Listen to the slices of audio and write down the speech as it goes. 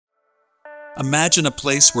Imagine a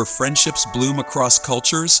place where friendships bloom across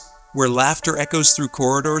cultures, where laughter echoes through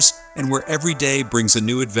corridors, and where every day brings a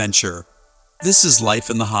new adventure. This is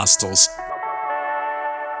life in the hostels.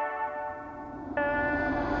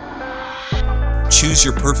 Choose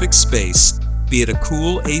your perfect space, be it a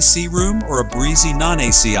cool AC room or a breezy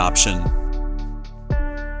non-AC option.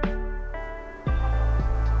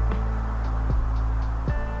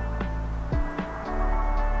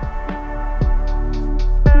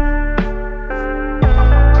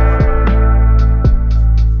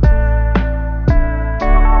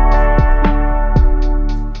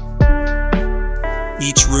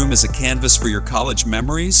 Each room is a canvas for your college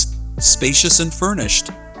memories, spacious and furnished,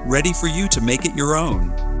 ready for you to make it your own.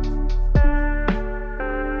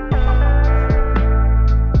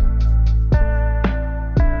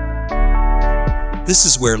 This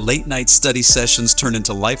is where late-night study sessions turn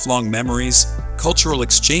into lifelong memories, cultural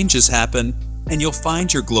exchanges happen, and you'll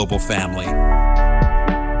find your global family.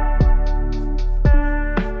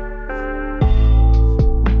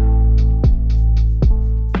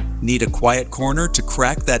 Need a quiet corner to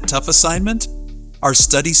crack that tough assignment? Our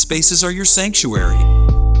study spaces are your sanctuary.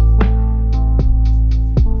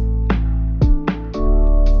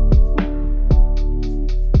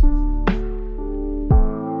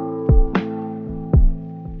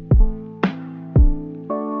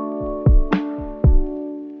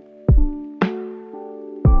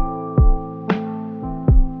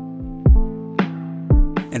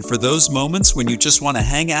 And for those moments when you just want to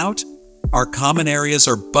hang out, our common areas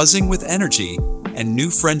are buzzing with energy, and new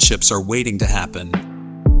friendships are waiting to happen.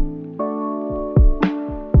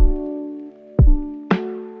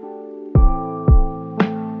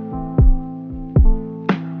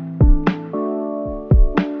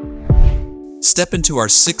 Step into our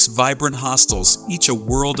 6 vibrant hostels, each a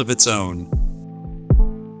world of its own.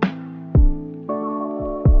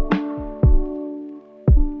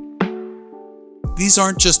 These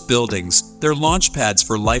aren't just buildings, they're launchpads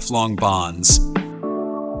for lifelong bonds.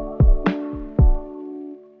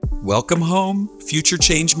 Welcome home, future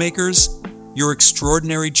changemakers. Your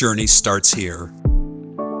extraordinary journey starts here.